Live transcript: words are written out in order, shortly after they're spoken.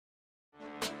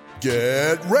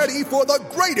Get ready for the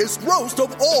greatest roast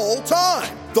of all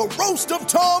time, the Roast of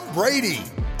Tom Brady,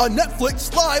 a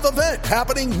Netflix live event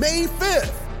happening May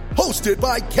 5th. Hosted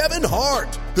by Kevin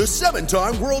Hart, the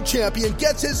 7-time world champion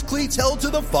gets his cleats held to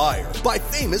the fire by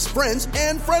famous friends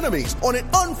and frenemies on an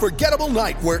unforgettable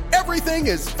night where everything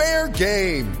is fair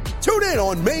game. Tune in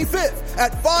on May 5th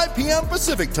at 5 p.m.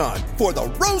 Pacific time for the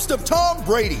Roast of Tom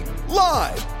Brady,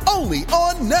 live only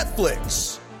on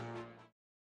Netflix.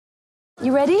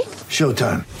 You ready?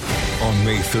 Showtime. On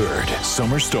May 3rd,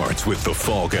 summer starts with The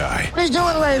Fall Guy. Let's do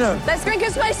it later. Let's drink a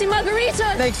spicy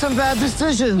margarita. Make some bad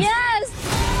decisions. Yes!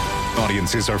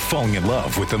 Audiences are falling in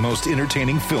love with the most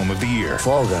entertaining film of the year.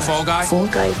 Fall Guy. Fall Guy? Fall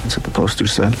Guy. That's what the poster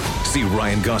said. See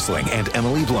Ryan Gosling and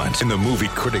Emily Blunt in the movie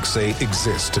critics say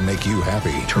exists to make you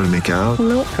happy. Trying to make it out?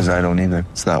 Nope. Because I don't either.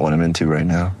 It's not what I'm into right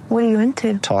now. What are you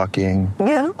into? Talking.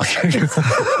 Yeah.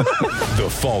 The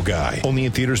Fall Guy. Only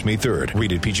in theaters May 3rd.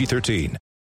 Rated PG-13.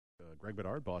 Greg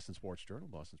Bedard, Boston Sports Journal,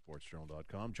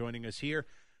 bostonsportsjournal.com, joining us here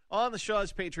on the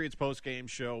Shaw's Patriots post-game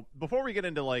show. Before we get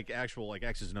into, actual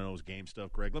X's and O's game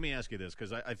stuff, Greg, let me ask you this,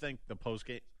 because I think the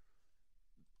post-game...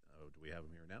 Oh, do we have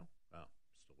him here now? Oh,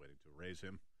 still waiting to raise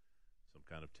him. Some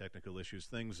kind of technical issues.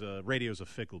 Radio's a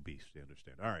fickle beast, you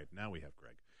understand. All right, now we have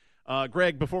Greg.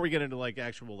 Greg, before we get into,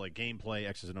 actual gameplay,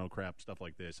 X's and O crap, stuff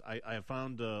like this, I have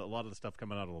found a lot of the stuff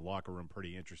coming out of the locker room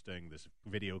pretty interesting. This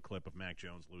video clip of Mac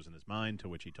Jones losing his mind, to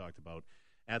which he talked about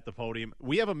at the podium.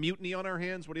 We have a mutiny on our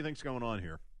hands. What do you think's going on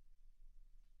here?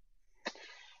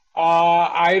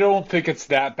 I don't think it's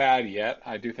that bad yet.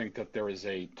 I do think that there is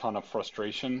a ton of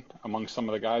frustration among some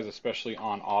of the guys, especially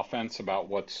on offense, about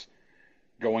what's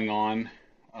going on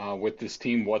with this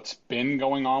team, what's been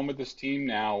going on with this team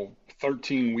now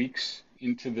 13 weeks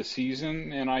into the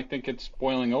season, and I think it's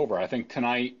boiling over. I think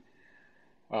tonight,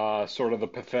 sort of the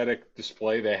pathetic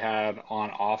display they had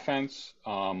on offense,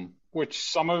 which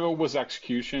some of it was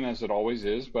execution, as it always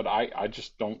is, but I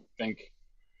just don't think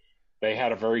they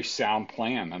had a very sound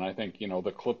plan. And I think,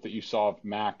 the clip that you saw of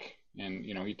Mac, and,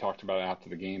 he talked about it after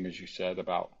the game, as you said,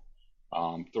 about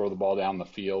throw the ball down the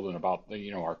field and about,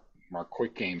 our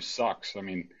quick game sucks. I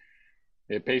mean,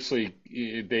 it basically,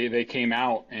 they came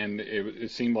out and it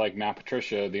seemed like Matt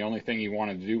Patricia, the only thing he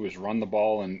wanted to do was run the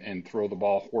ball and throw the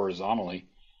ball horizontally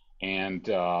and,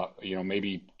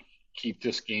 maybe keep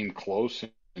this game close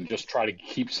and just try to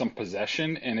keep some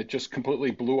possession. And it just completely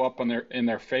blew up in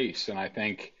their face. And I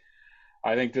think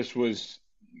this was,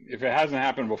 if it hasn't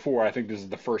happened before, I think this is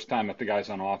the first time that the guys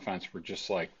on offense were just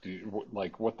like, dude,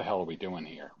 what the hell are we doing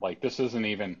here? This isn't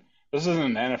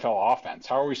an NFL offense.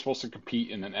 How are we supposed to compete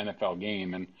in an NFL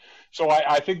game? And so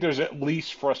I think there's at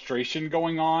least frustration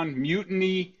going on.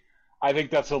 Mutiny, I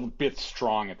think that's a bit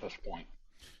strong at this point.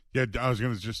 Yeah, I was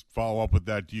going to just follow up with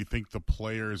that. Do you think the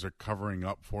players are covering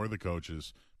up for the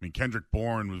coaches? I mean, Kendrick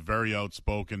Bourne was very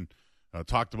outspoken,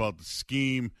 talked about the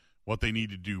scheme, what they need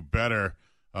to do better.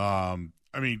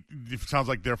 It sounds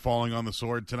like they're falling on the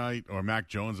sword tonight, or Mac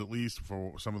Jones at least,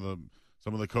 for some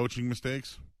of the coaching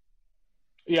mistakes.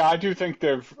 Yeah, I do think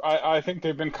I think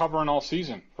they've been covering all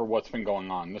season for what's been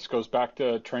going on. This goes back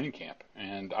to training camp,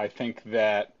 and I think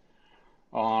that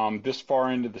this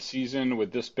far into the season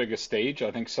with this big a stage, I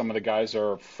think some of the guys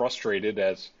are frustrated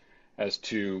as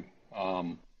to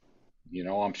I'm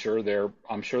sure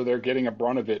they're getting a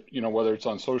brunt of it, whether it's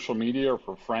on social media or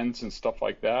for friends and stuff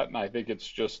like that. And I think it's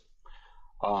just,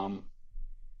 I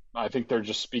think they're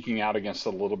just speaking out against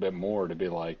it a little bit more to be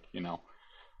like,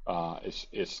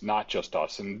 it's not just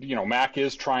us. And, Mac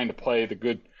is trying to play the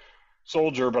good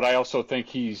soldier, but I also think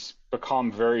he's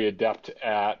become very adept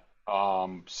at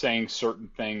saying certain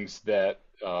things that,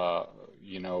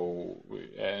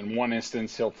 in one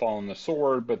instance he'll fall on the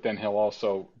sword, but then he'll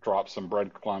also drop some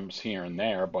breadcrumbs here and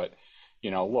there. But,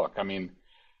 look, I mean,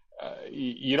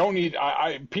 you don't need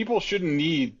people shouldn't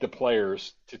need the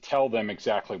players to tell them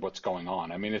exactly what's going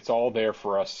on. I mean, it's all there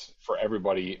for us, for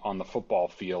everybody on the football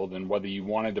field. And whether you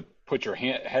wanted to put your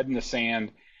head in the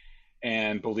sand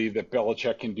and believe that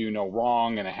Belichick can do no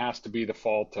wrong and it has to be the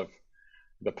fault of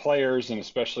the players and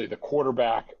especially the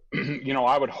quarterback,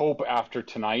 I would hope after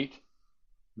tonight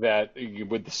that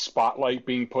with the spotlight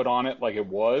being put on it like it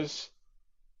was,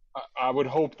 I would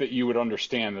hope that you would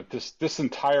understand that this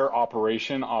entire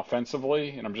operation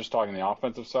offensively, and I'm just talking the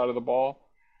offensive side of the ball,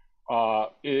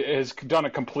 has done a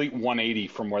complete 180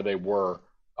 from where they were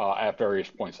at various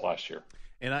points last year.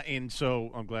 And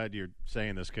so I'm glad you're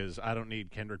saying this, because I don't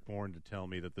need Kendrick Bourne to tell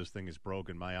me that this thing is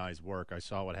broken. My eyes work. I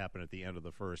saw what happened at the end of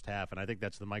the first half, and I think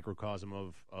that's the microcosm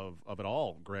of it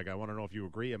all, Greg. I want to know if you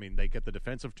agree. I mean, they get the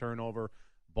defensive turnover,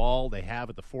 ball they have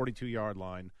at the 42-yard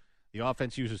line. The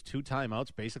offense uses 2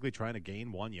 timeouts, basically trying to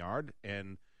gain 1 yard,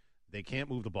 and They can't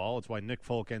move the ball. It's why Nick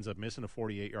Folk ends up missing a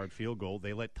 48-yard field goal.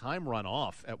 They let time run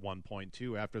off at one point,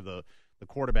 too, after the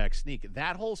quarterback sneak.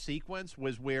 That whole sequence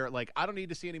was where, like, I don't need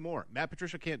to see any more. Matt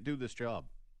Patricia can't do this job.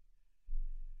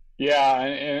 Yeah,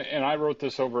 and I wrote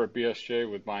this over at BSJ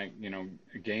with my,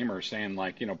 gamer saying,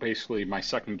 like, basically my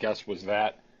second guess was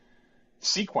that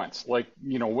sequence. Like,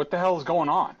 what the hell is going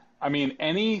on? I mean,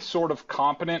 any sort of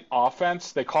competent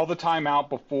offense, they call the timeout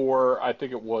before, I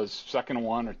think it was 2nd and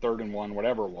 1 or 3rd and 1,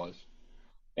 whatever it was.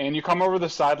 And you come over the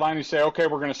sideline, you say, okay,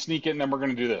 we're going to sneak it, and then we're going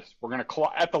to do this. We're going to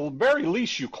at the very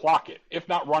least, you clock it, if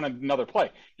not run another play.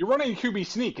 You're running a QB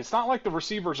sneak. It's not like the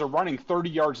receivers are running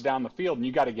 30 yards down the field, and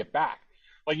you got to get back.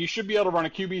 Like, you should be able to run a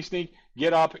QB sneak,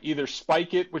 get up, either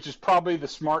spike it, which is probably the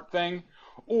smart thing,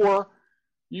 or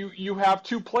you have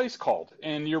 2 plays called,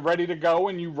 and you're ready to go,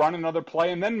 and you run another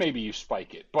play, and then maybe you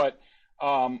spike it. But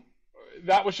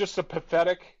that was just a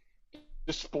pathetic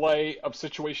display of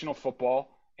situational football,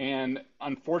 and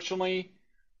unfortunately,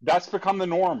 that's become the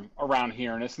norm around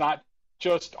here. And it's not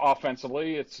just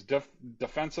offensively; it's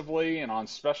defensively and on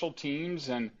special teams,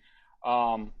 and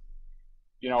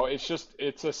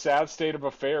it's a sad state of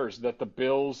affairs that the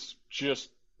Bills just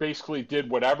basically did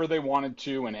whatever they wanted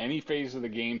to in any phase of the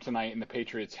game tonight, and the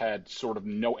Patriots had sort of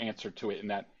no answer to it, and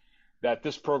that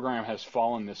this program has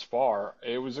fallen this far.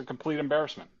 It was a complete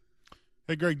embarrassment.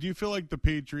 Hey, Greg, do you feel like the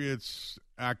Patriots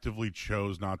actively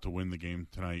chose not to win the game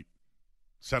tonight,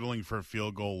 settling for a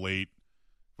field goal late?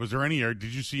 Was there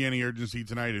did you see any urgency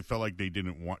tonight? It felt like they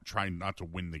didn't try not to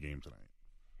win the game tonight.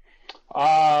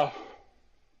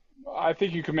 I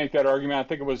think you could make that argument. I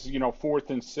think it was, 4th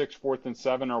and 6, 4th and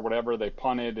 7 or whatever. They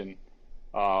punted. And,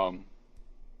 there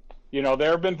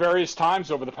have been various times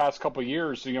over the past couple of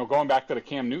years, going back to the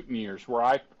Cam Newton years,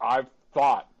 where I've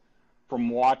thought from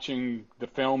watching the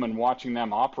film and watching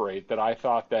them operate that I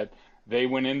thought that they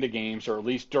went into games, or at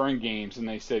least during games, and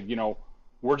they said,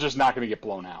 we're just not going to get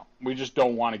blown out. We just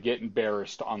don't want to get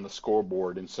embarrassed on the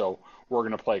scoreboard, and so we're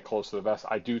going to play close to the vest.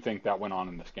 I do think that went on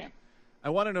in this game. I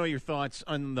want to know your thoughts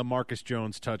on the Marcus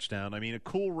Jones touchdown. I mean, a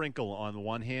cool wrinkle on the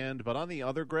one hand, but on the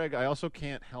other, Greg, I also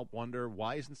can't help wonder,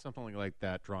 why isn't something like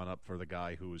that drawn up for the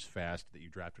guy who is fast that you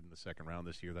drafted in the 2nd round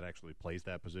this year that actually plays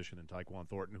that position in Tyquan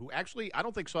Thornton, who actually I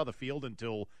don't think saw the field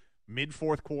until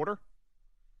mid-4th quarter?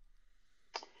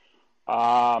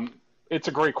 It's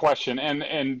a great question.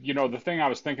 And the thing I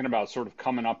was thinking about sort of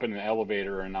coming up in an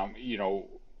elevator, and, I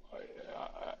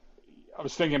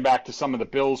was thinking back to some of the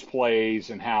Bills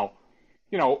plays and how,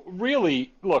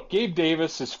 really, look, Gabe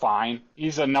Davis is fine.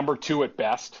 He's a number 2 at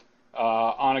best.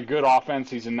 On a good offense,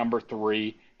 he's a number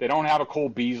 3. They don't have a Cole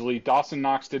Beasley. Dawson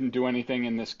Knox didn't do anything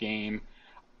in this game.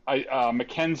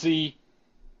 McKenzie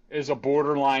is a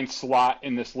borderline slot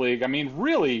in this league. I mean,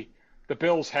 really, the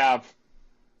Bills have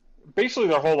basically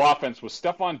their whole offense was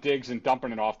Stephon Diggs and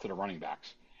dumping it off to the running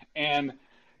backs. And,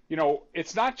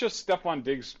 it's not just Stephon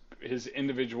Diggs, his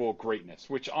individual greatness,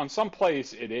 which on some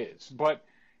plays it is, but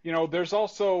there's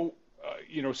also,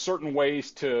 certain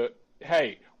ways to,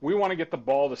 hey, we want to get the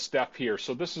ball to Steph here,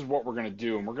 so this is what we're going to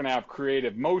do. And we're going to have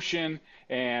creative motion,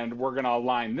 and we're going to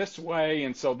align this way.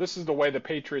 And so this is the way the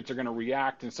Patriots are going to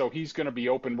react. And so he's going to be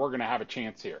open. We're going to have a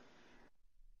chance here.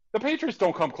 The Patriots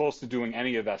don't come close to doing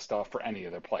any of that stuff for any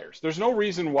of their players. There's no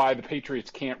reason why the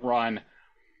Patriots can't run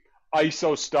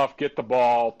ISO stuff, get the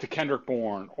ball to Kendrick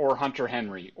Bourne or Hunter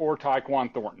Henry or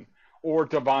Tyquan Thornton or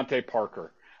Devontae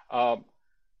Parker.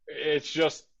 It's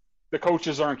just the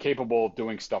coaches aren't capable of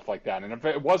doing stuff like that. And if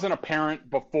it wasn't apparent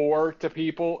before to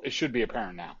people, it should be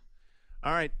apparent now.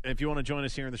 All right. If you want to join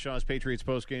us here in the Shaw's Patriots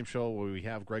postgame show, where we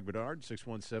have Greg Bedard,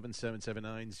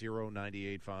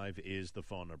 617-779-0985 is the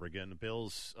phone number. Again, the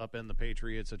Bills upend the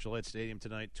Patriots at Gillette Stadium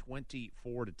tonight,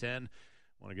 24-10.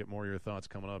 Want to get more of your thoughts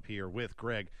coming up here with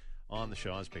Greg on the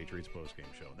Shaw's Patriots postgame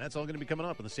show. And that's all going to be coming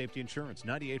up on the Safety Insurance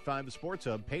 98.5 The Sports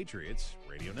Hub Patriots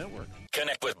Radio Network.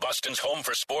 Connect with Boston's home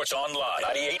for sports online.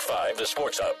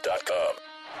 98.5thesportshub.com.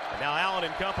 Now Allen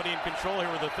and company in control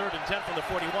here with a 3rd and 10 from the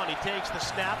 41. He takes the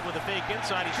snap with a fake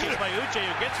inside. He shoots by Uche,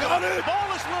 who gets it. The ball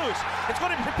is loose. It's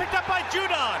going to be picked up by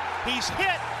Judon. He's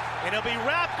hit, and he'll be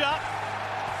wrapped up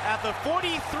at the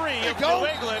 43 of New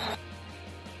England.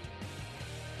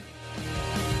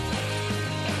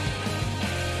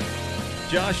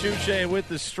 Josh Uche with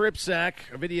the strip sack.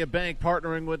 Avidia Bank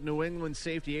partnering with New England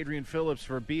safety Adrian Phillips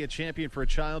for Be a Champion for a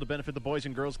Child to benefit the Boys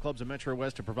and Girls Clubs of Metro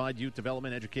West to provide youth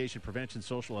development, education, prevention,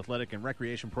 social, athletic, and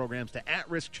recreation programs to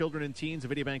at-risk children and teens.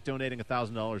 Avidia Bank donating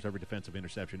 $1,000 every defensive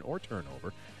interception or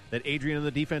turnover that Adrian and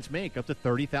the defense make, up to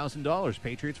 $30,000.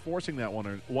 Patriots forcing that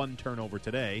one turnover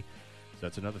today. So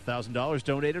that's another $1,000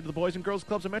 donated to the Boys and Girls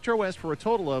Clubs of Metro West for a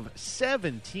total of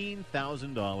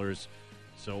 $17,000.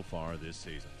 so far this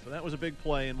season. So that was a big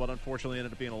play in what unfortunately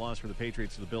ended up being a loss for the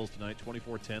Patriots to the Bills tonight,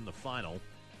 24-10, the final.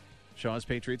 Shaw's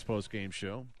Patriots postgame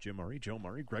show. Jim Murray, Joe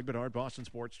Murray, Greg Bedard, Boston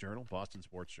Sports Journal,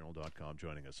 bostonsportsjournal.com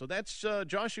joining us. So that's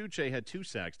Josh Uche had 2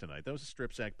 sacks tonight. That was a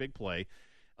strip sack, big play.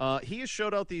 He has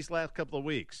showed out these last couple of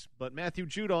weeks. But Matthew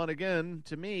Judon, again,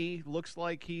 to me, looks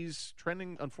like he's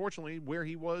trending, unfortunately, where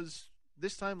he was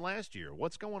this time last year.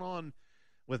 What's going on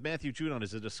with Matthew Judon?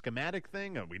 Is it a schematic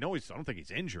thing? We know I don't think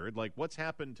he's injured. Like, what's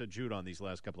happened to Judon these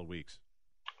last couple of weeks?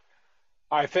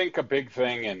 I think a big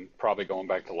thing, and probably going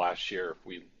back to last year, if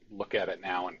we look at it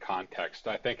now in context,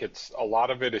 I think a lot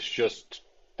of it is just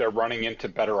they're running into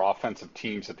better offensive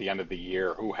teams at the end of the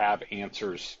year who have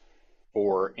answers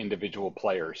for individual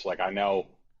players. Like, I know,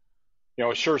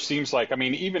 it sure seems like,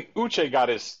 even Uche got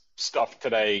his stuff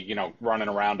today, running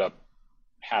around a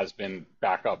has-been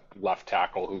backup left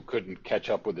tackle who couldn't catch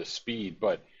up with his speed.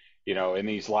 But, in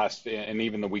these and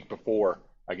even the week before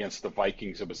against the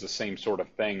Vikings, it was the same sort of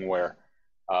thing where,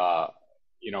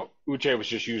 Uche was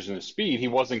just using his speed. He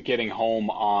wasn't getting home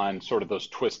on sort of those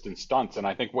twists and stunts. And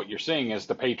I think what you're seeing is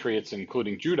the Patriots,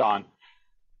 including Judon,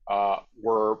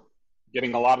 were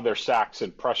getting a lot of their sacks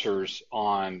and pressures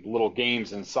on little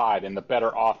games inside, and the better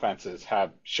offenses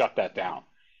have shut that down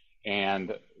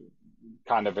and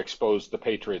kind of exposed the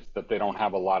Patriots that they don't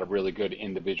have a lot of really good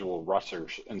individual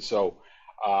rushers. And so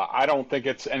I don't think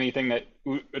it's anything that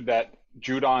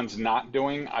Judon's not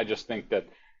doing. I just think that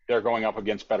they're going up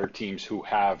against better teams who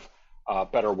have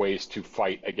better ways to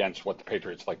fight against what the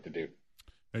Patriots like to do.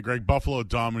 Hey, Greg, Buffalo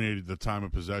dominated the time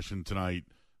of possession tonight,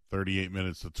 38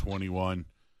 minutes to 21.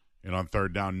 And on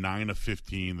third down, 9 of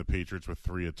 15, the Patriots were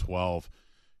 3 of 12.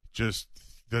 Just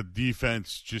the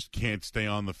defense just can't stay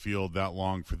on the field that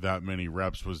long for that many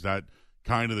reps. Was that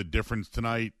kind of the difference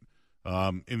tonight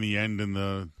in the end in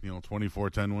the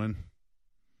 24-10 win?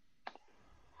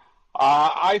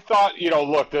 I thought,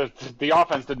 look, the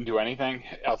offense didn't do anything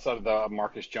outside of the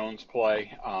Marcus Jones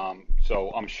play.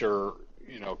 So I'm sure,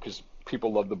 because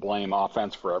people love to blame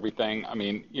offense for everything.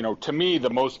 To me, the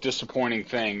most disappointing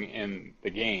thing in the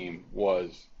game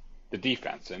was the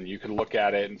defense. And you could look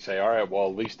at it and say, all right, well,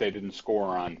 at least they didn't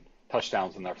score on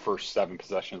touchdowns in their first 7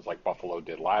 possessions like Buffalo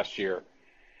did last year.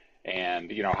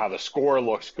 And, how the score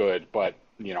looks good. But,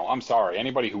 I'm sorry,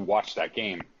 anybody who watched that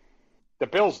game, the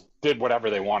Bills did whatever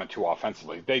they wanted to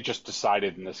offensively. They just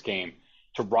decided in this game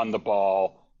to run the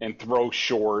ball and throw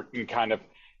short and kind of,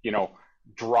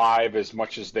 drive as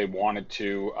much as they wanted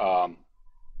to.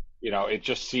 It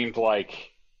just seemed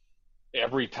like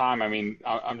every time,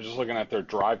 I'm just looking at their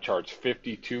drive charts,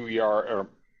 52 yards,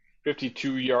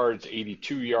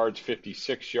 82 yards,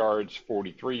 56 yards,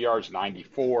 43 yards,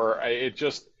 94.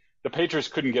 The Patriots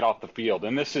couldn't get off the field.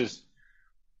 And this is,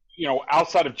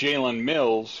 outside of Jalen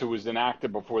Mills, who was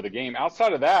inactive before the game,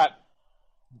 outside of that,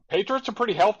 Patriots are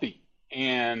pretty healthy.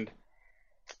 And,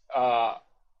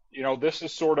 this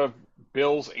is sort of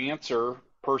Bill's answer,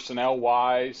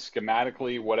 personnel-wise,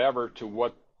 schematically, whatever, to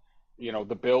what,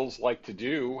 the Bills like to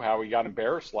do, how he got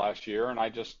embarrassed last year. And I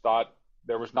just thought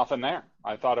there was nothing there.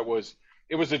 I thought it was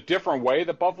a different way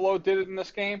that Buffalo did it in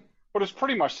this game, but it's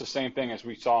pretty much the same thing as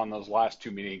we saw in those last 2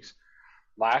 meetings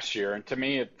last year. And to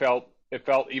me, it felt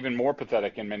even more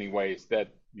pathetic in many ways that,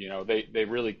 they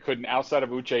really couldn't, outside of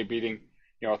Uche beating,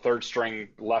 a third-string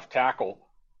left tackle,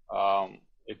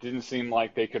 it didn't seem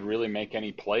like they could really make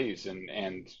any plays,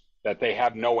 and that they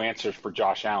have no answers for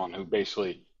Josh Allen, who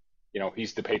basically,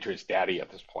 he's the Patriots' daddy at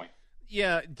this point.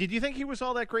 Yeah. Did you think he was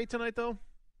all that great tonight, though?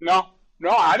 No,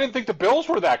 I didn't think the Bills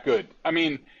were that good.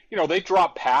 They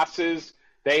dropped passes.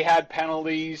 They had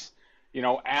penalties.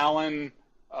 Allen,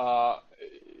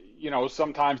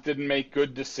 sometimes didn't make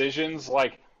good decisions.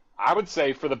 Like, I would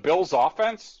say for the Bills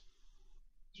offense,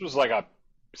 this was like a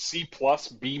C+,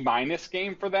 B-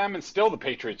 game for them, and still the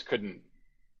Patriots didn't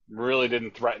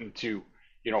threaten to,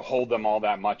 hold them all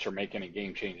that much or make any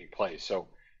game-changing plays. So,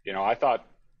 I thought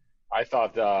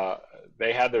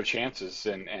they had their chances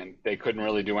and they couldn't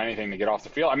really do anything to get off the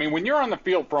field. When you're on the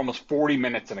field for almost 40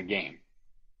 minutes in a game,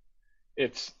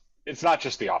 it's not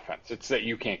just the offense; it's that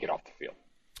you can't get off the field.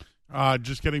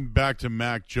 Just getting back to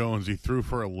Mac Jones, he threw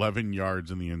for 11 yards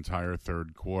in the entire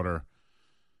third quarter.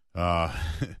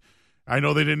 I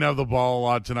know they didn't have the ball a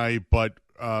lot tonight, but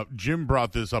Jim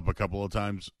brought this up a couple of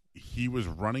times. He was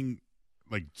running,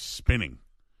 spinning,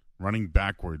 running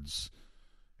backwards.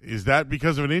 Is that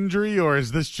because of an injury, or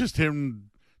is this just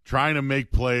him trying to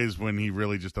make plays when he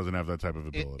really just doesn't have that type of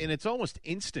ability? And it's almost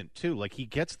instant, too. Like, he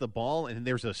gets the ball, and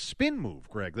there's a spin move,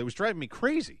 Greg, that was driving me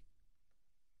crazy.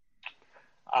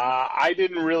 I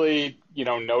didn't really,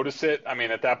 notice it.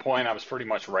 At that point, I was pretty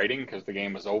much writing because the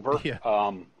game was over. Yeah.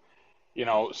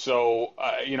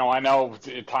 I know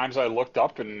at times I looked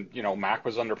up and, Mac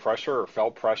was under pressure or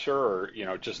felt pressure or,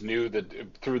 just knew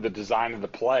that through the design of the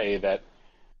play that,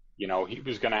 he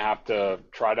was going to have to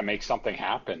try to make something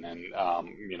happen. And,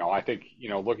 I think,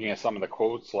 looking at some of the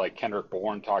quotes like Kendrick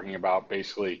Bourne talking about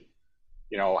basically,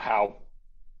 how,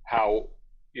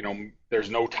 there's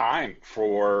no time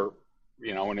for,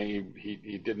 and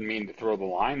he didn't mean to throw the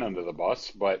line under the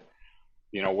bus, but,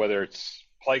 whether it's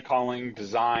play calling,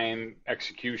 design,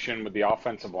 execution with the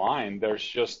offensive line,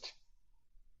 there's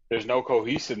no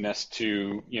cohesiveness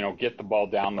to, get the ball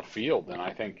down the field. And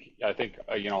I think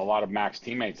a lot of Mac's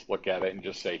teammates look at it and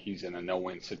just say he's in a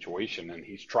no-win situation and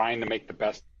he's trying to make the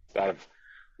best out of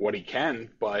what he can,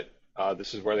 but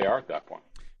this is where they are at that point.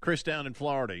 Chris down in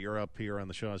Florida, you're up here on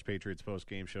the Shaw's Patriots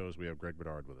post-game shows. We have Greg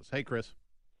Bedard with us. Hey, Chris.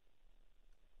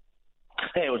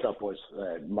 Hey, what's up, boys?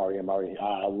 Murray,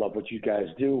 I love what you guys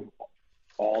do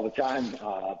all the time.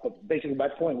 But basically my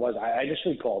point was I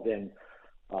initially called in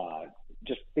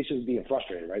just basically being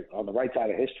frustrated, right? On the right side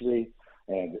of history,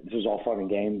 and this is all fun and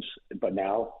games. But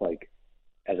now, like,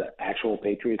 as an actual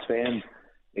Patriots fan,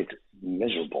 it's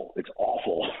miserable. It's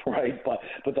awful, right? But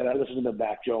then I listened to the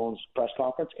Mac Jones press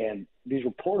conference, and these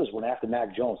reporters went after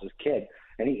Mac Jones, this kid,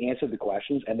 and he answered the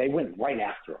questions, and they went right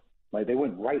after him. Like, they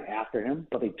went right after him,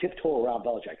 but they tiptoe around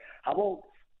Belichick. How about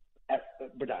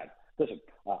Bedard? Listen,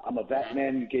 I'm a vet,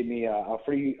 man. You gave me a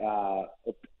free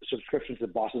subscription to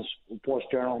the Boston Sports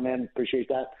Journal, man. Appreciate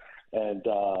that, and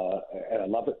I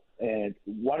love it. And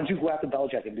why don't you go after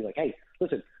Belichick and be like, hey,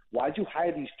 listen, why did you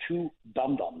hire these two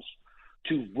dum-dums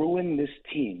to ruin this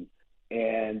team?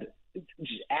 And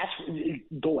just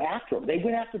go after him. They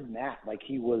went after Matt like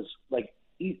he was like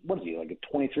what is he, like a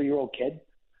 23-year-old kid?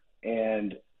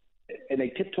 And they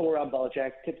tiptoe around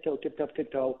Belichick, tiptoe,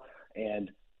 and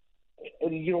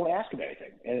you don't ask him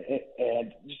anything.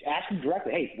 And just ask him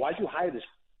directly, hey, why'd you hire this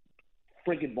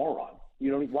friggin' moron?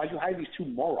 Why'd you hire these two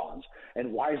morons?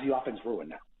 And why is the offense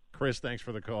ruined now? Chris, thanks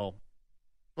for the call.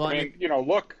 Well, I mean,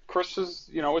 look, Chris is,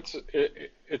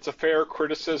 it's a fair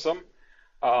criticism.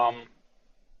 I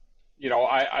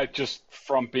just,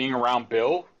 from being around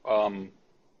Bill,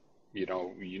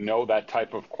 that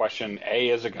type of question,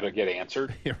 isn't going to get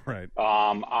answered. Yeah, right.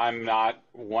 I'm not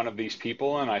one of these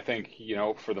people, and I think,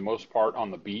 for the most part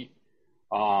on the beat,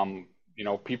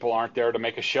 people aren't there to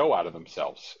make a show out of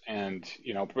themselves. And,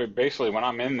 basically when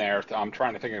I'm in there, I'm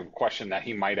trying to think of a question that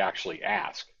he might actually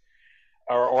ask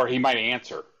or he might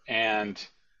answer. And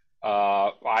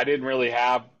I didn't really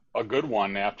have a good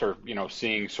one after,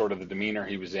 seeing sort of the demeanor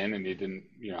he was in, and he didn't,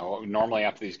 normally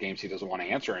after these games, he doesn't want to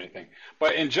answer anything.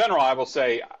 But in general, I will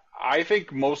say, I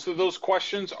think most of those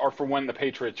questions are for when the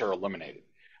Patriots are eliminated.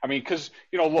 I mean, because,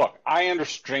 look, I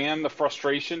understand the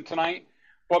frustration tonight,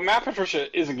 but Matt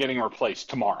Patricia isn't getting replaced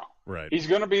tomorrow. Right. He's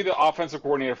going to be the offensive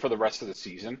coordinator for the rest of the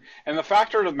season. And the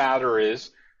fact of the matter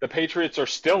is the Patriots are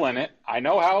still in it. I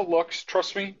know how it looks.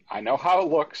 Trust me, I know how it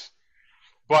looks.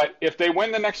 But if they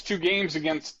win the next two games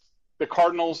against the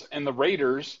Cardinals and the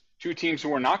Raiders, two teams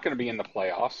who are not going to be in the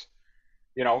playoffs,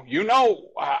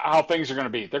 how things are going to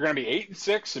be. They're going to be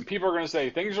 8-6, and people are going to say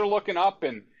things are looking up,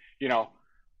 and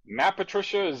Matt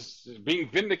Patricia is being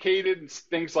vindicated and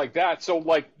things like that. So,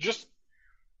 just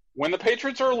when the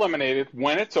Patriots are eliminated,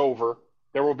 when it's over,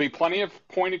 there will be plenty of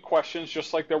pointed questions,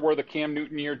 just like there were the Cam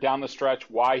Newton year down the stretch,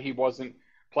 why he wasn't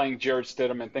playing Jared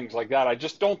Stidham and things like that. I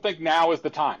just don't think now is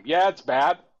the time. Yeah, it's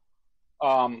bad,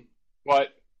 but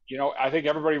I think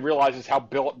everybody realizes how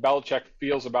Bill Belichick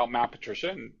feels about Matt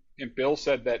Patricia, and Bill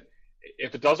said that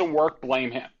if it doesn't work,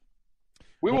 blame him.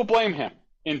 We will blame him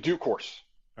in due course.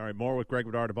 All right, more with Greg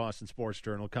Bedard of Boston Sports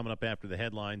Journal coming up after the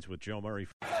headlines with Joe Murray.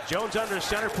 Jones under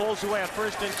center, pulls away at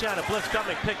 1st and 10. A blitz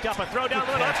coming, picked up, a throw down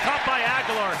the middle. It's caught by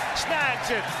Aguilar. Snags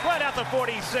it right at the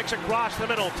 46 across the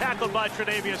middle. Tackled by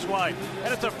Tre'Davious White.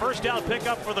 And it's a first down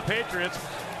pickup for the Patriots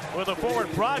with a forward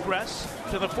progress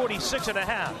to the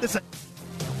 46.5.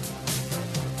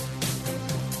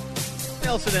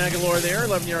 Nelson Aguilar there,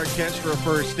 11-yard catch for a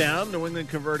first down. New England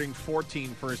converting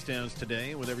 14 first downs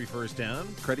today. With every first down,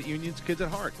 Credit Union's Kids at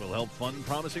Heart will help fund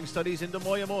promising studies into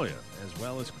Moya Moya, as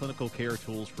well as clinical care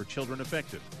tools for children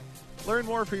affected. Learn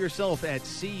more for yourself at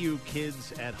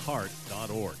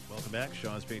cukidsatheart.org. Welcome back,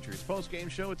 Shaw's Patriots postgame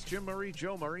show. It's Jim Murray,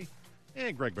 Joe Murray,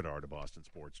 and Greg Bedard of Boston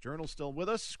Sports Journal still with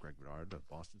us. Greg Bedard of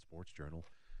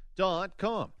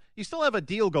BostonSportsJournal.com. You still have a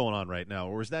deal going on right now,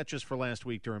 or was that just for last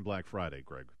week during Black Friday,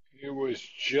 Greg? It was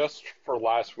just for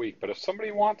last week, but if somebody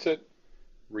wants it,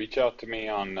 reach out to me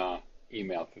on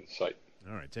email through the site.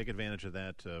 All right, take advantage of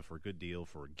that for a good deal,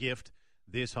 for a gift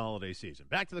this holiday season.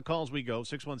 Back to the calls we go,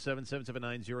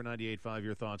 617-779-0985.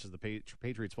 Your thoughts as the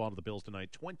Patriots fall to the Bills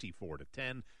tonight,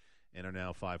 24-10. and are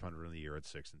now 500 in the year at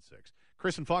 6-6.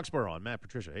 Chris in Foxborough on Matt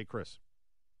Patricia. Hey, Chris.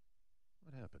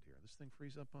 What happened here? This thing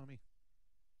freeze up on me?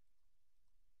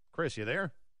 Chris, you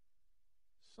there?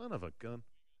 Son of a gun.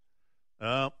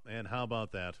 Oh, and how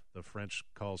about that? The French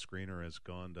call screener has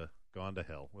gone to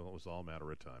hell. Well, it was all a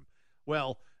matter of time.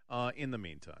 Well, in the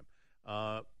meantime,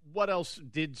 what else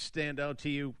did stand out to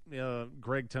you,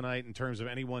 Greg, tonight in terms of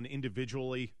anyone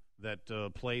individually that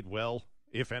played well,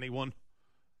 if anyone?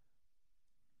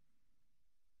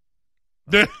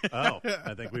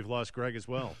 I think we've lost Greg as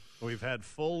well. We've had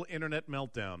full internet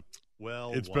meltdown.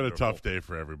 Well, it's wonderful. been a tough day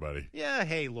for everybody. Yeah,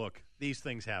 hey, look, these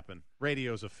things happen.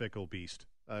 Radio's a fickle beast.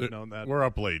 I've known that. We're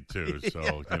up late, too,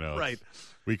 so, yeah, right.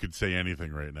 We could say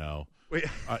anything right now.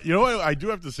 You know what? I do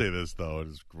have to say this, though.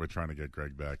 We're trying to get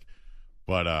Greg back.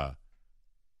 But, I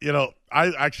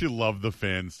actually love the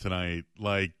fans tonight.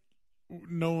 Like,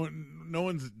 no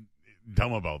one's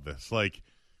dumb about this. Like,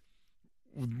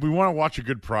 we want to watch a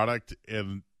good product,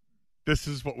 and this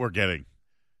is what we're getting.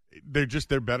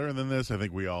 They're better than this. I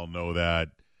think we all know that.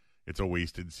 It's a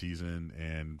wasted season,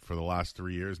 and for the last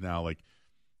 3 years now,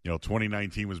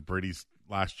 2019 was Brady's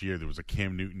last year. There was a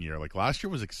Cam Newton year. Like, last year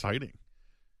was exciting.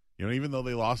 Even though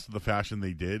they lost to the fashion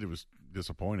they did, it was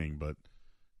disappointing, but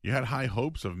you had high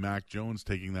hopes of Mac Jones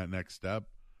taking that next step.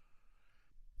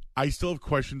 I still have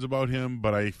questions about him,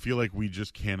 but I feel like we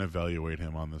just can't evaluate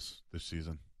him on this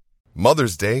season.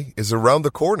 Mother's Day is around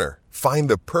the corner. Find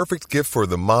the perfect gift for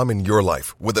the mom in your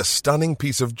life with a stunning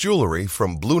piece of jewelry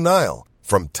from Blue Nile.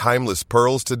 From timeless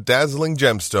pearls to dazzling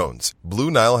gemstones,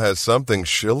 Blue Nile has something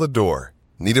she'll adore.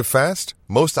 Need it fast?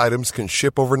 Most items can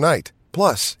ship overnight.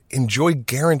 Plus, enjoy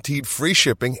guaranteed free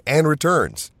shipping and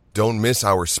returns. Don't miss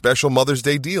our special Mother's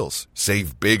Day deals.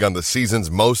 Save big on the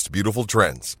season's most beautiful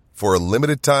trends. For a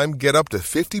limited time, get up to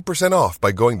 50% off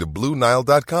by going to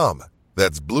BlueNile.com.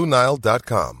 That's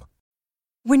BlueNile.com.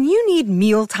 When you need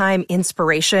mealtime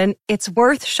inspiration, it's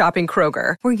worth shopping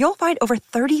Kroger, where you'll find over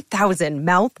 30,000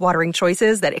 mouth-watering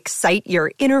choices that excite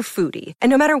your inner foodie. And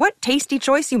no matter what tasty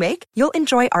choice you make, you'll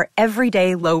enjoy our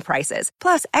everyday low prices,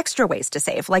 plus extra ways to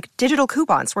save, like digital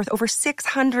coupons worth over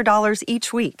 $600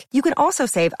 each week. You can also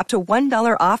save up to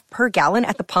 $1 off per gallon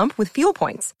at the pump with fuel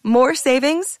points. More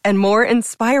savings and more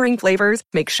inspiring flavors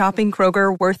make shopping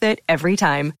Kroger worth it every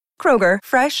time. Kroger,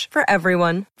 fresh for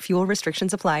everyone. Fuel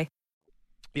restrictions apply.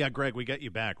 Yeah, Greg, we got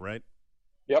you back, right?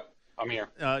 Yep, I'm here.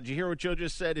 Did you hear what Joe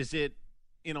just said? Is it,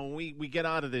 we get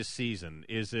out of this season,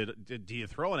 do you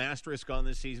throw an asterisk on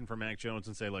this season for Mac Jones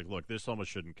and say, look, this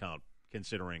almost shouldn't count,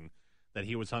 considering that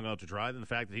he was hung out to dry, and the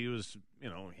fact that he was,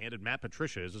 handed Matt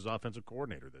Patricia as his offensive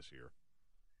coordinator this year?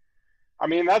 I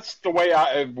mean, that's the way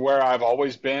where I've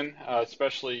always been,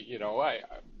 especially,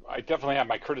 I definitely have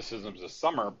my criticisms this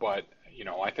summer, but,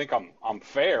 I think I'm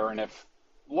fair, and if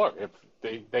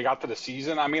they got to the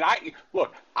season. I mean,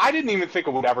 I didn't even think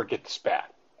it would ever get this bad.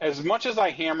 As much as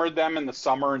I hammered them in the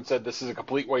summer and said this is a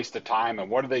complete waste of time and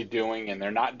what are they doing and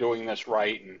they're not doing this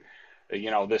right and,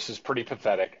 this is pretty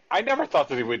pathetic. I never thought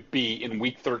that it would be in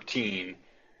week 13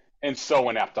 and so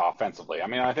inept offensively. I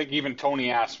mean, I think even Tony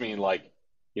asked me,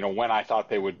 when I thought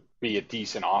they would be a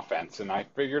decent offense, and I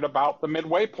figured about the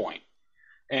midway point.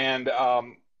 And,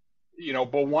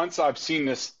 but once I've seen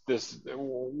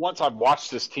once I've watched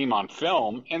this team on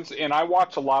film, and I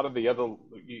watch a lot of the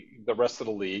rest of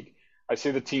the league, I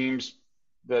see the teams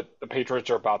that the Patriots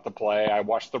are about to play. I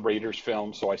watch the Raiders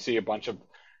film, so I see a bunch of,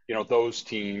 those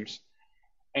teams,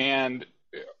 and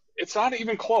it's not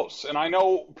even close. And I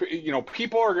know,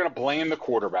 people are going to blame the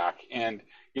quarterback, and,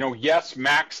 yes,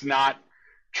 Mac's not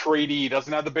Trady. He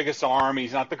doesn't have the biggest arm.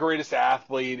 He's not the greatest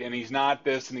athlete, and he's not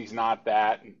this and he's not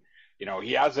that. And,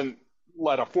 he hasn't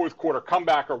let a fourth quarter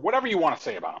comeback or whatever you want to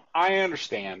say about him. I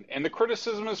understand. And the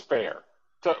criticism is fair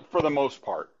for the most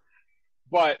part.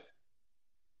 But,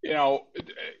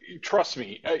 trust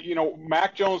me,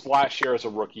 Mac Jones last year as a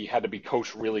rookie had to be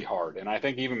coached really hard. And I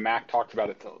think even Mac talked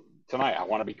about it tonight. I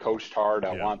want to be coached hard.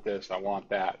 I want this. I want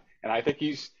that. And I think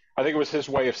it was his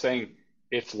way of saying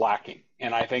it's lacking.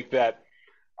 And I think that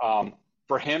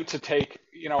for him to take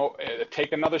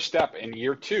another step in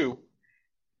year two,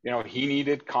 he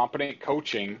needed competent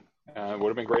coaching. It would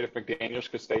have been great if McDaniels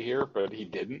could stay here, but he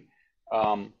didn't.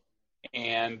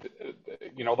 And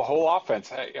the whole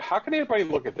offense, how can anybody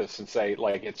look at this and say,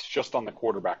 it's just on the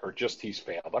quarterback or just he's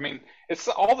failed? I mean, it's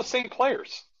all the same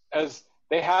players as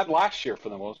they had last year for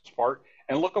the most part.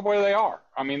 And look at where they are.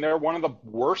 I mean, they're one of the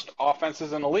worst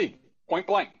offenses in the league, point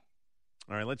blank.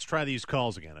 All right, let's try these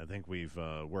calls again. I think we've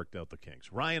worked out the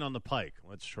kinks. Ryan on the Pike,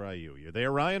 let's try you. You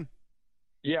there, Ryan?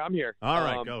 Yeah, I'm here. All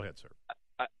right, go ahead, sir.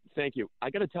 Thank you. I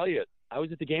got to tell you, I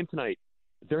was at the game tonight.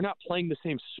 They're not playing the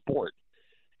same sport.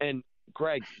 And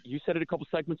Greg, you said it a couple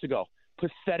segments ago.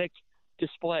 Pathetic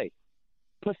display.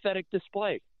 Pathetic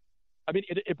display. I mean,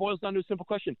 it boils down to a simple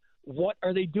question. What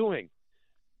are they doing?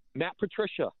 Matt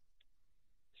Patricia,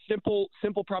 simple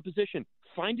proposition.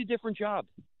 Find a different job.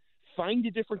 Find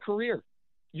a different career.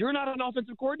 You're not an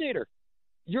offensive coordinator.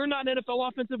 You're not an NFL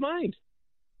offensive mind.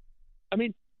 I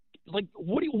mean, like,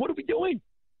 what are we doing?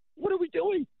 What are we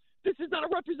doing? This is not a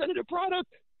representative product.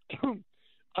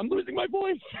 I'm losing my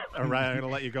voice. All right, I'm going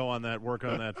to let you go on that. Work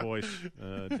on that voice.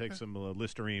 Take some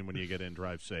Listerine when you get in.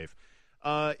 Drive safe.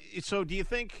 So do you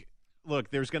think,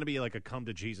 look, there's going to be like a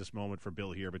come-to-Jesus moment for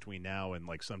Bill here between now and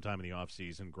like sometime in the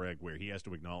offseason, Greg, where he has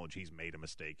to acknowledge he's made a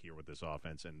mistake here with this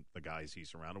offense and the guys he's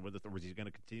surrounded with, or is he going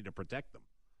to continue to protect them?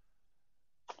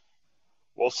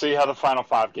 We'll see how the final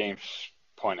 5 games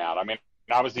point out. I mean,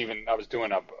 I was doing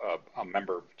a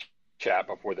member chat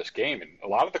before this game, and a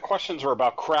lot of the questions are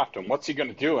about Kraft and what's he going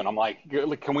to do. And I'm like,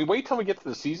 can we wait till we get to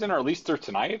the season, or at least through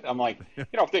tonight? I'm like,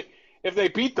 if they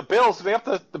beat the Bills, if they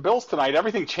have the Bills tonight,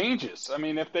 everything changes. I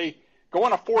mean, if they go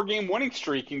on a 4-game winning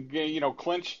streak and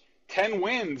clinch 10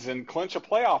 wins and clinch a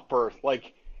playoff berth,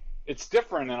 like, it's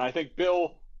different. And I think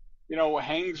Bill,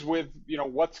 hangs with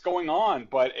what's going on,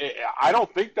 but I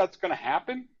don't think that's going to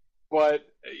happen. But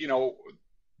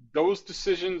those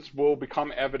decisions will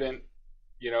become evident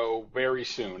very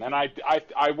soon. And I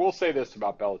will say this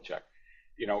about Belichick.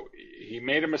 He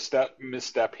made a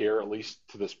misstep here, at least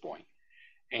to this point.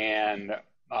 And,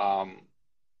 I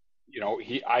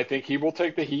think he will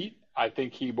take the heat. I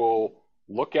think he will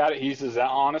look at it. He's as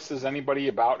honest as anybody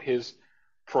about his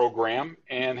program,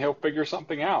 and he'll figure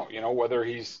something out, whether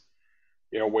he's,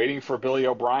 waiting for Billy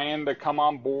O'Brien to come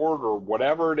on board or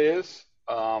whatever it is.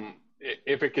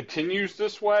 If it continues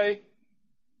this way,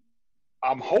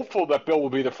 I'm hopeful that Bill will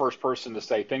be the first person to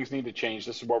say things need to change.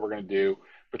 This is what we're going to do.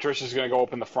 Patricia's going to go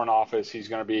up in the front office. He's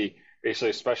going to be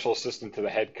basically a special assistant to the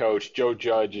head coach. Joe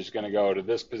Judge is going to go to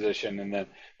this position, and then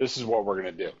this is what we're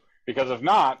going to do. Because if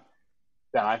not,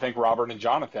 then I think Robert and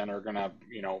Jonathan are going to,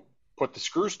 put the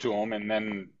screws to him, and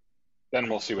then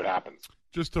we'll see what happens.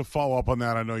 Just to follow up on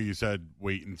that, I know you said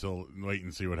wait and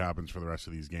see what happens for the rest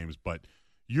of these games, but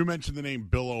you mentioned the name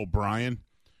Bill O'Brien.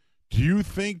 Do you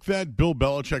think that Bill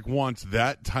Belichick wants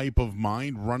that type of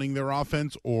mind running their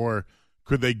offense, or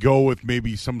could they go with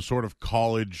maybe some sort of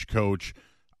college coach?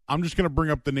 I'm just going to bring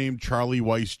up the name Charlie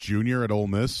Weiss Jr. at Ole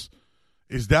Miss.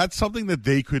 Is that something that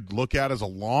they could look at as a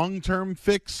long-term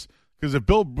fix? Because if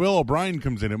Bill O'Brien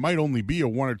comes in, it might only be a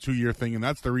 1 or 2 year thing, and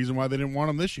that's the reason why they didn't want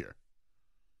him this year.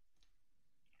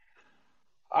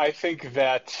 I think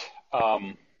that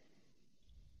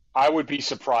I would be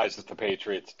surprised if the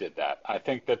Patriots did that. I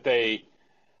think that they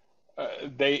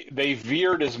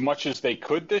veered as much as they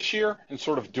could this year in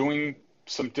sort of doing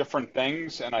some different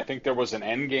things, and I think there was an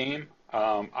end game.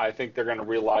 I think they're going to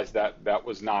realize that that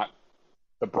was not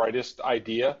the brightest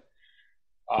idea.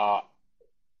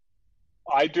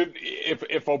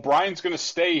 If O'Brien's going to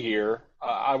stay here,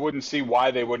 I wouldn't see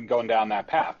why they wouldn't go down that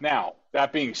path. Now,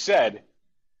 that being said,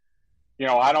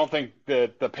 I don't think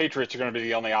that the Patriots are going to be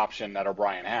the only option that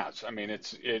O'Brien has. I mean,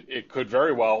 it could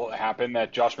very well happen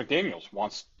that Josh McDaniels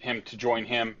wants him to join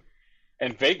him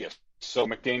in Vegas, so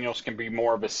McDaniels can be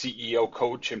more of a CEO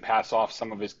coach and pass off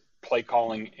some of his play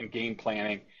calling and game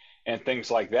planning and things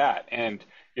like that. And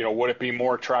would it be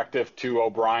more attractive to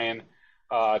O'Brien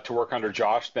to work under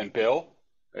Josh than Bill?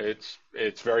 It's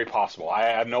very possible. I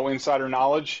have no insider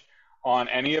knowledge on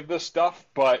any of this stuff,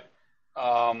 but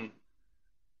I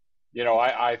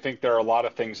think there are a lot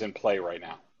of things in play right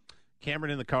now.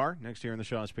 Cameron in the car next here in the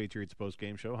Shaw's Patriots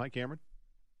post-game show. Hi, Cameron.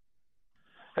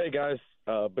 Hey, guys.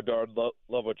 Bedard, love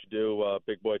what you do.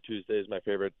 Big Boy Tuesday is my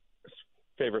favorite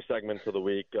segments of the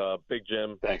week. Big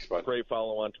Jim. Thanks, bud. Great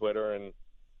follow on Twitter. And,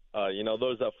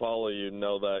 those that follow you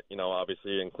know that,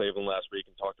 obviously in Cleveland last week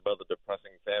and talked about the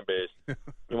depressing fan base.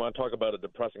 You want to talk about a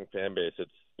depressing fan base.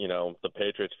 It's, the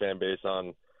Patriots fan base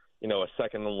on, a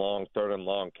second and long, third and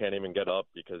long can't even get up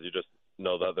because you just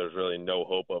know that there's really no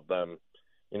hope of them,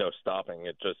 stopping.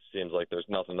 It just seems like there's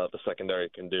nothing that the secondary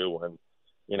can do when,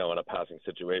 in a passing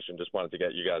situation. Just wanted to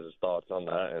get you guys' thoughts on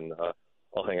that, and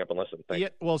I'll hang up and listen. Thanks. Yeah,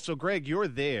 well, so Greg, you're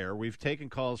there. We've taken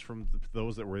calls from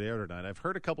those that were there tonight. I've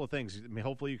heard a couple of things. I mean,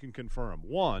 hopefully you can confirm.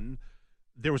 One,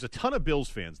 there was a ton of Bills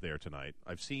fans there tonight.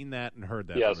 I've seen that and heard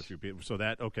that from a few people. So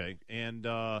that, okay. And,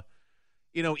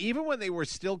 even when they were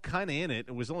still kind of in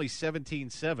it was only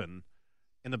 17-7,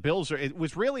 and the Bills it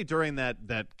was really during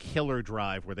that killer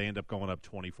drive where they end up going up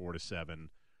 24-7.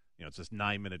 It's this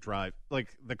 9-minute drive. Like,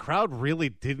 the crowd really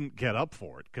didn't get up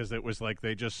for it because it was like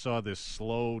they just saw this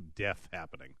slow death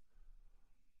happening.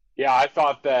 Yeah, I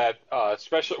thought that,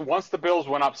 especially once the Bills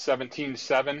went up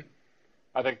 17-7,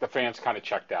 I think the fans kind of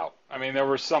checked out. I mean, there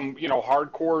were some,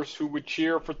 hardcores who would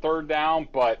cheer for third down,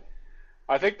 but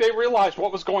I think they realized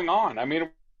what was going on. I mean,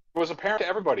 it was apparent to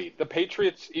everybody. The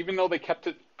Patriots, even though they kept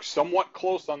it somewhat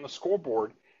close on the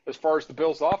scoreboard as far as the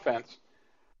Bills' offense,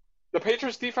 the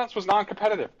Patriots' defense was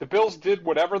non-competitive. The Bills did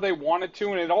whatever they wanted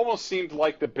to, and it almost seemed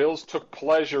like the Bills took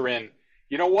pleasure in,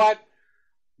 you know what?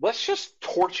 Let's just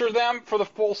torture them for the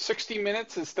full 60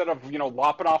 minutes instead of,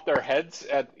 lopping off their heads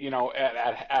at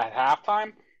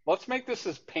halftime. Let's make this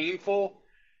as painful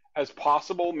as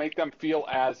possible, make them feel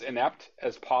as inept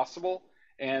as possible.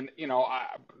 And,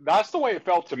 that's the way it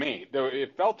felt to me.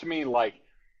 It felt to me like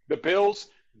the Bills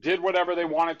did whatever they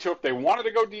wanted to. If they wanted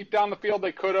to go deep down the field,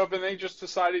 they could have, and they just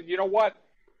decided, you know what?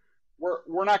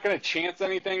 We're not going to chance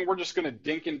anything. We're just going to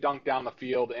dink and dunk down the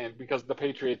field, and because the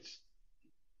Patriots,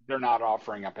 they're not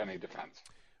offering up any defense.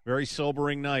 Very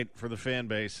sobering night for the fan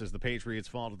base as the Patriots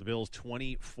fall to the Bills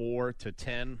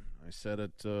 24-10. I said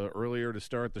it earlier to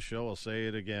start the show. I'll say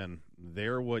it again.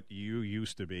 They're what you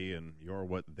used to be, and you're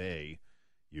what they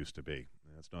used to be.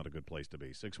 That's not a good place to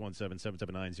be.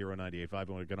 617-779-0985.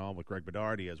 We want to get on with Greg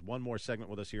Bedard. He has one more segment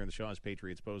with us here in the Shaw's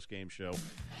Patriots post-game show.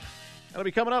 That'll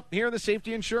be coming up here in the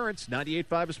Safety Insurance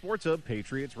 98.5 of Sports Hub,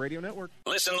 Patriots Radio Network.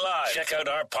 Listen live. Check out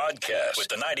our podcast with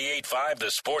the 98.5 The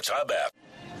Sports Hub app.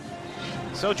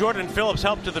 So Jordan Phillips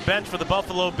helped to the bench for the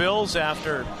Buffalo Bills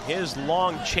after his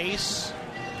long chase.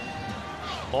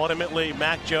 Ultimately,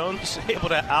 Mac Jones able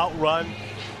to outrun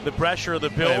the pressure of the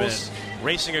Bills,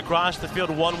 racing across the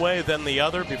field one way, then the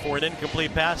other, before an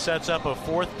incomplete pass sets up a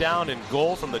 4th down and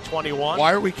goal from the 21.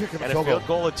 Why are we kicking a field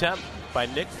goal attempt by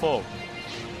Nick Folk.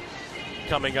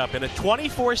 Coming up in a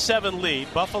 24-7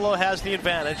 lead. Buffalo has the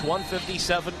advantage,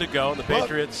 1:57 to go, and the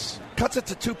Patriots cuts it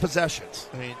to 2 possessions.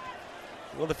 I mean,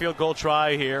 well, the field goal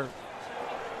try here.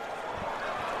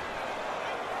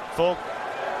 Folk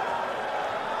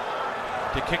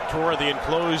to kick toward the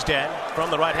enclosed end from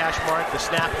the right hash mark. The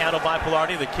snap handled by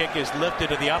Pilardi. The kick is lifted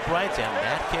to the uprights, and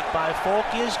that kick by Folk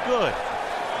is good.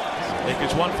 Nick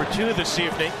is 1 for 2 this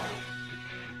evening.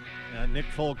 Nick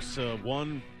Folk's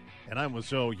one, and I was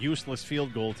so useless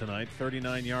field goal tonight,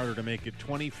 39-yarder to make it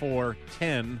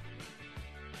 24-10.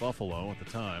 Buffalo at the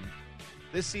time.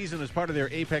 This season, as part of their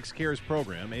Apex Cares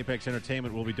program, Apex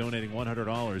Entertainment will be donating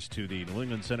 $100 to the New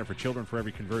England Center for Children for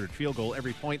every converted field goal.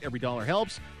 Every point, every dollar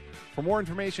helps. For more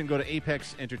information, go to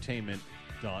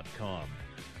apexentertainment.com.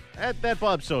 That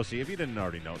Bob Sosi, if you didn't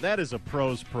already know, that is a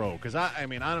pro's pro. Because, I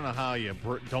mean, I don't know how you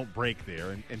don't break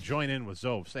there and join in with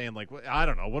Zoe saying, like, I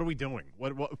don't know, what are we doing?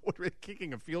 What are we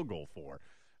kicking a field goal for?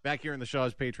 Back here in the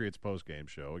Shaw's Patriots postgame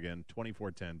show. Again,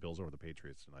 24-10, Bills over the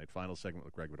Patriots tonight. Final segment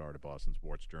with Greg Bedard of Boston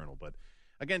Sports Journal. But,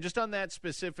 again, just on that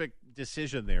specific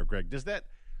decision there, Greg, does that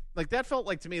 – like, that felt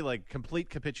like to me like complete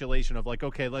capitulation of, like,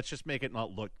 okay, let's just make it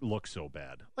not look so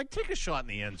bad. Like, take a shot in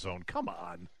the end zone. Come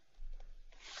on.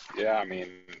 Yeah, I mean,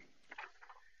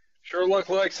 sure looked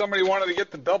like somebody wanted to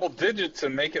get the double digits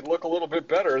and make it look a little bit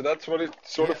better. That's what it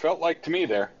sort of felt like to me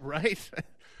there. Right?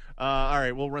 All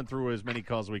right, we'll run through as many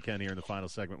calls as we can here in the final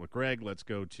segment with Greg. Let's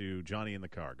go to Johnny in the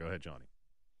car. Go ahead, Johnny.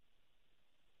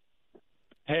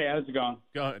 Hey, how's it going?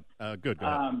 Go ahead. Good. Go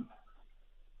ahead.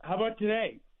 How about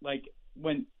today? Like,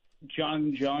 when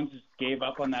John Jones gave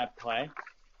up on that play?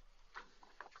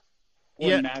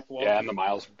 Yeah, and the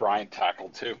Miles Bryant tackle,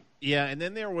 too. Yeah, and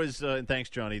then there was, and thanks,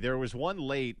 Johnny, there was one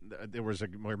late,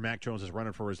 where Mac Jones is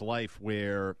running for his life,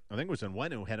 where I think it was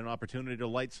Nwenu had an opportunity to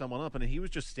light someone up, and he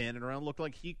was just standing around, looked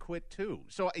like he quit, too.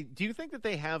 So do you think that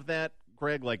they have that,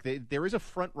 Greg? Like, there is a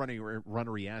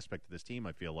front-runnery aspect to this team,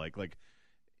 I feel like. Like,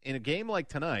 in a game like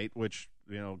tonight, which,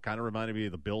 kind of reminded me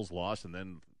of the Bills' loss, and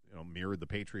then, mirrored the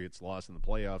Patriots' loss in the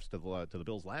playoffs to the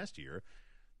Bills last year.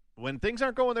 When things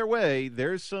aren't going their way,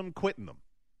 there's some quitting them.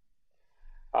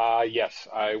 Yes,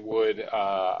 I would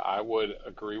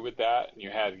agree with that. You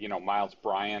had, Miles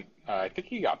Bryant. I think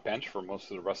he got benched for most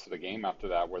of the rest of the game after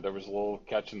that, where there was a little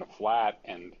catch in the flat,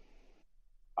 and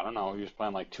I don't know, he was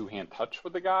playing like two-hand touch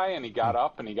with the guy, and he got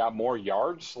up and he got more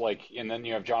yards. And then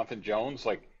you have Jonathan Jones,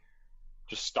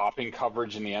 just stopping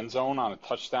coverage in the end zone on a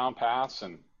touchdown pass,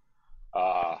 and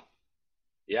I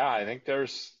think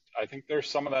there's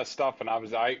some of that stuff, and I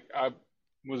was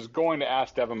going to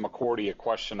ask Devin McCourty a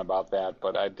question about that,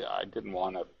 but I didn't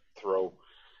want to throw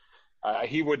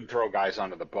he wouldn't throw guys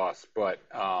under the bus, but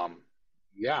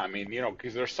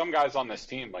because there's some guys on this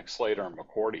team like Slater and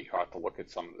McCourty who have to look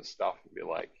at some of this stuff and be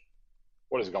like,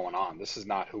 what is going on? This is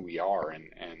not who we are,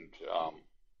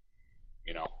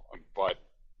 but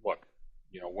look,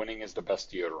 winning is the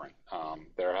best deodorant.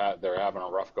 They're having a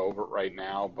rough go of it right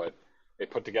now, but they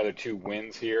put together 2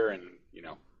 wins here, and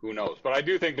who knows? But I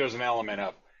do think there's an element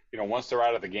of, once they're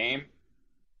out of the game,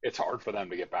 it's hard for them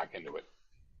to get back into it.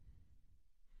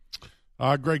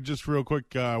 Greg, just real quick,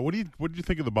 what did you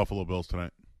think of the Buffalo Bills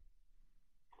tonight?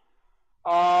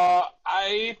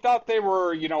 I thought they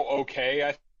were, okay.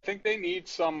 I think they need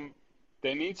some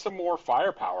more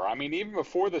firepower. I mean, even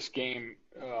before this game,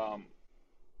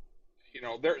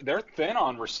 they're thin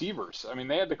on receivers. I mean,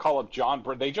 they had to call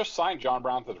up they just signed John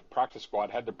Brown to the practice squad,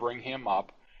 had to bring him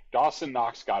up. Dawson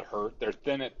Knox got hurt. They're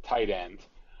thin at tight end.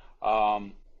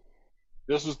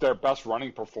 This was their best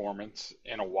running performance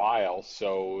in a while,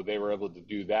 so they were able to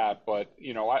do that. But,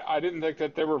 I didn't think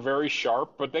that they were very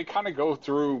sharp, but they kind of go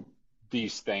through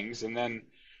these things, and then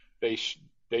they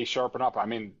sharpen up. I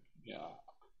mean,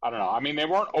 I don't know. I mean, they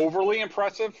weren't overly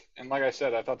impressive, and like I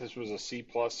said, I thought this was a C+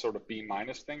 sort of B-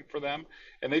 thing for them.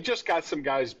 And they just got some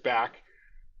guys back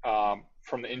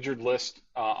from the injured list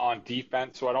on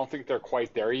defense, so I don't think they're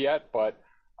quite there yet. But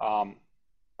I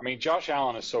mean, Josh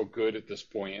Allen is so good at this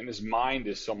point, and his mind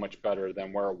is so much better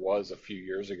than where it was a few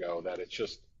years ago that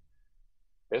it's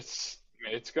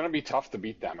going to be tough to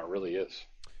beat them. It really is.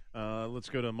 Let's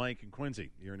go to Mike and Quincy.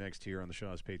 You're next here on the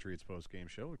Shaw's Patriots post-game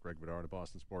show with Greg Bedard of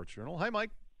Boston Sports Journal. Hi, Mike.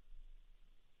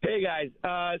 Hey, guys.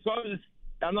 I'm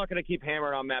not going to keep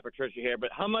hammering on Matt Patricia here,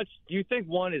 but how much do you think,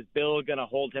 one, is Bill going to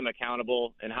hold him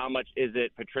accountable, and how much is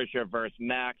it Patricia versus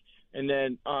Mac? And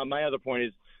then my other point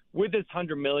is, with this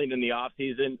 $100 million in the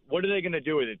offseason, what are they going to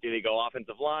do with it? Do they go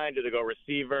offensive line? Do they go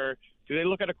receiver? Do they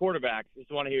look at a quarterback? Just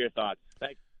want to hear your thoughts.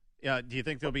 Thanks. Yeah. Do you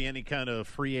think there'll be any kind of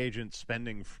free agent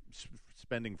spending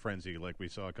frenzy like we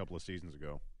saw a couple of seasons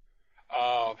ago?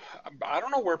 I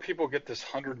don't know where people get this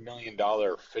 $100 million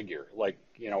figure. Like,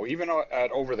 even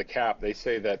at Over the Cap, they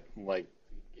say that, like,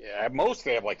 at most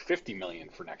they have like $50 million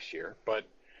for next year. But,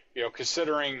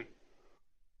 considering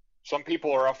some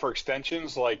people are up for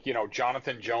extensions, like,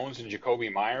 Jonathan Jones and Jacoby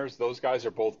Myers, those guys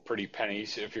are both pretty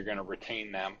pennies if you're going to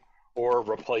retain them or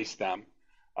replace them.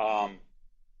 I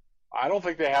don't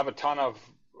think they have a ton of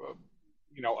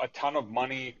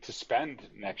money to spend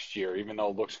next year, even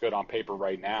though it looks good on paper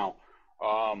right now.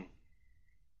 I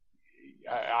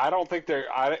don't think they're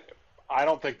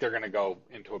going to go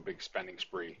into a big spending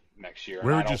spree next year.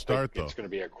 Where would you start, though? It's going to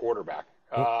be a quarterback.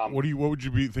 What would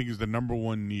you think is the number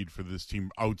one need for this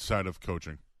team outside of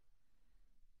coaching?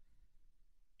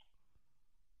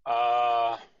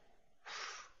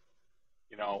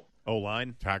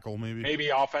 O-line? Tackle, maybe? Maybe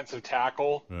offensive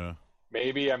tackle. Yeah.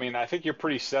 Maybe. I mean, I think you're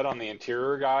pretty set on the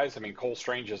interior guys. I mean, Cole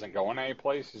Strange isn't going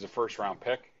anyplace. He's a first-round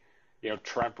pick.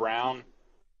 Trent Brown,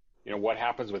 what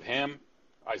happens with him?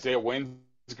 Isaiah Wynn's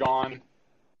gone.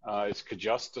 Is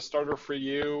Kajust a starter for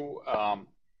you? And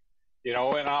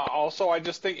I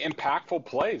just think impactful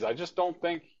plays. I just don't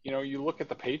think, you look at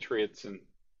the Patriots, and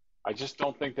I just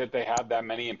don't think that they have that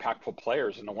many impactful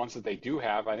players. And the ones that they do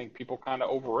have, I think people kind of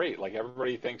overrate. Like,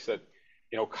 everybody thinks that,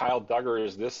 Kyle Duggar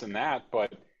is this and that,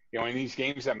 but, in these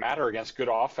games that matter against good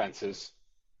offenses,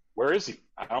 where is he?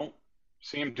 I don't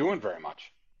see him doing very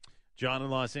much. John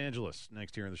in Los Angeles,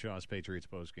 next here in the Shaw's Patriots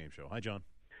post-game show. Hi, John.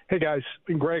 Hey, guys.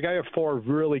 Greg, I have 4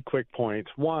 really quick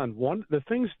points.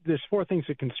 There's 4 things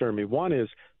that concern me. One is,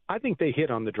 I think they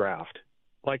hit on the draft.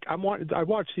 Like, I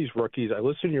watch these rookies. I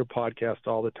listen to your podcast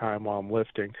all the time while I'm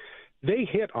lifting. They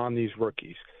hit on these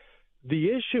rookies.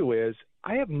 The issue is,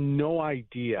 I have no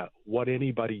idea what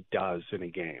anybody does in a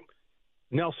game.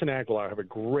 Nelson Aguilar have a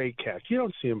great catch. You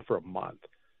don't see him for a month.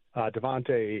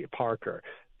 Devontae Parker.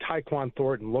 Tyquan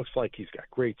Thornton looks like he's got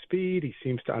great speed. He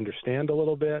seems to understand a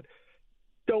little bit.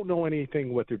 Don't know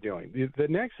anything what they're doing. The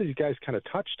next, as you guys kind of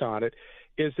touched on it,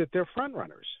 is that they're front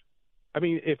runners. I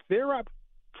mean, if they're up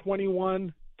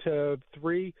 21-3,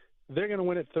 they're going to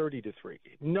win it 30-3.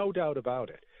 No doubt about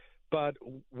it. But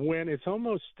when it's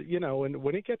almost, and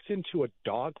when it gets into a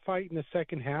dogfight in the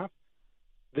second half,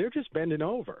 they're just bending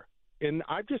over. And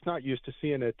I'm just not used to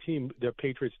seeing the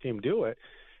Patriots team do it.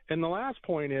 And the last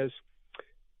point is,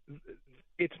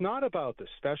 it's not about the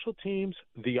special teams,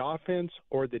 the offense,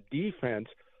 or the defense.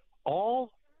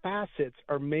 All facets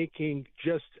are making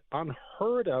just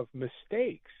unheard of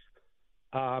mistakes.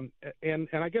 And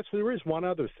I guess there is one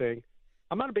other thing.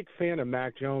 I'm not a big fan of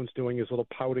Mac Jones doing his little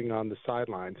pouting on the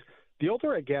sidelines. The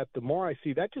older I get, the more I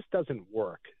see that just doesn't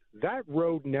work. That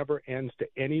road never ends to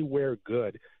anywhere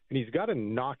good, and he's got to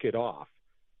knock it off.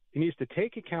 He needs to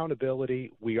take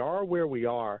accountability. We are where we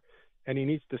are, and he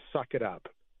needs to suck it up.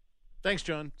 Thanks,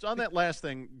 John. So on that last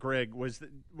thing, Greg,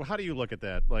 how do you look at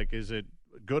that? Like, is it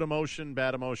good emotion,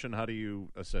 bad emotion? How do you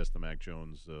assess the Mac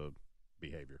Jones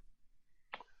behavior?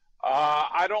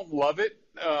 I don't love it.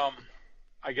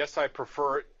 I guess I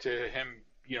prefer it to him,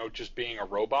 just being a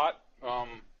robot.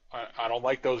 I don't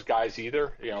like those guys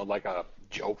either, like a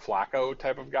Joe Flacco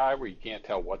type of guy where you can't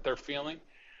tell what they're feeling.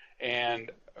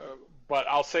 But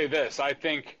I'll say this: I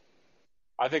think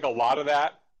a lot of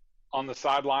that on the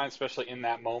sideline, especially in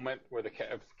that moment where the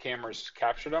cameras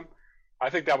captured him, I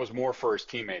think that was more for his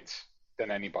teammates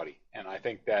than anybody, and I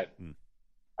think that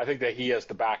he has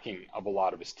the backing of a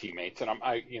lot of his teammates. And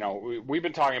we've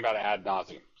been talking about it ad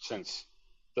nauseum since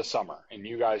the summer, and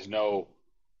you guys know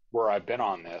where I've been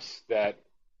on this. That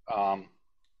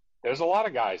there's a lot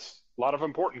of guys, a lot of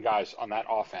important guys on that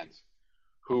offense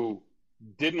who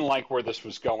didn't like where this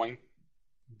was going,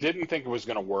 didn't think it was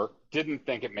going to work, didn't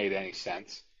think it made any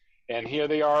sense. And here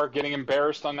they are getting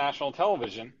embarrassed on national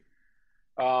television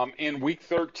in Week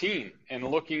 13 and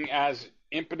looking as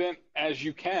impotent as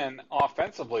you can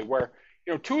offensively, where,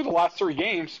 2 of the last 3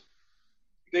 games,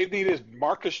 they needed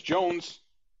Marcus Jones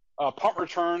punt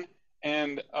return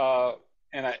and a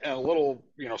little,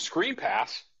 screen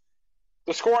pass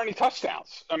to score any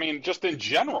touchdowns. I mean, just in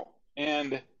general.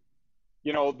 And,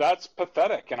 that's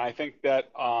pathetic. And I think that,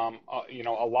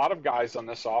 a lot of guys on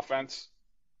this offense,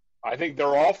 I think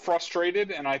they're all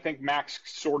frustrated, and I think Mac's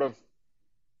sort of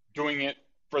doing it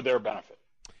for their benefit.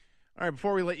 All right,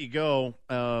 before we let you go,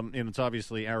 and it's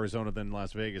obviously Arizona then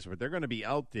Las Vegas, but they're going to be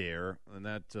out there on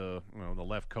that, on the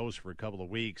left coast for a couple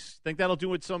of weeks. Think that'll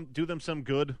do them some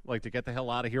good, like to get the hell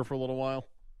out of here for a little while?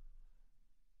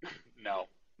 No.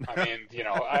 I mean,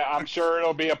 I'm sure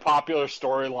it'll be a popular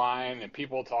storyline, and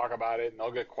people will talk about it, and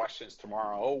they'll get questions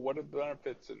tomorrow. Oh, what are the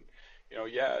benefits? And,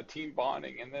 team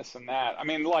bonding and this and that. I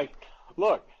mean,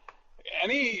 look,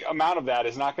 any amount of that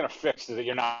is not going to fix that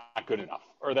you're not good enough,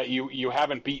 or that you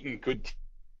haven't beaten good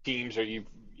teams, or you've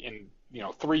in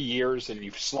 3 years, and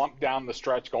you've slumped down the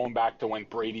stretch going back to when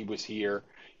Brady was here.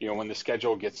 When the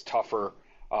schedule gets tougher,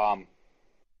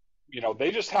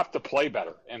 they just have to play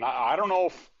better. And I don't know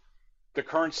if the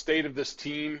current state of this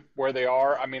team, where they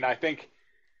are. I mean, I think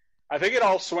it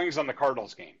all swings on the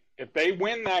Cardinals game. If they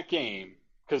win that game,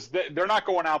 because they're not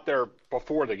going out there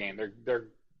before the game, they're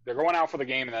going out for the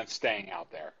game and then staying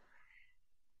out there.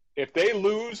 If they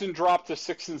lose and drop to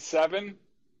 6 and 7,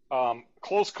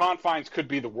 close confines could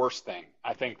be the worst thing,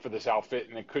 I think, for this outfit,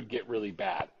 and it could get really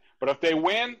bad. But if they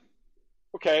win,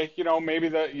 okay, maybe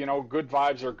the good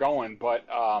vibes are going, but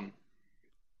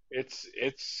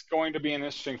it's going to be an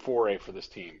interesting foray for this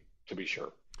team, to be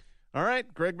sure. All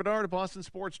right, Greg Bedard of Boston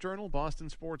Sports Journal,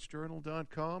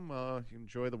 bostonsportsjournal.com.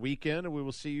 Enjoy the weekend, and we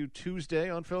will see you Tuesday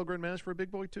on Felgren Mass for a Big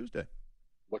Boy Tuesday.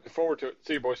 Looking forward to it.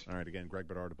 See you, boys. All right, again, Greg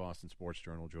Bedard of Boston Sports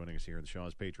Journal joining us here in the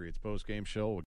Shaw's Patriots postgame show.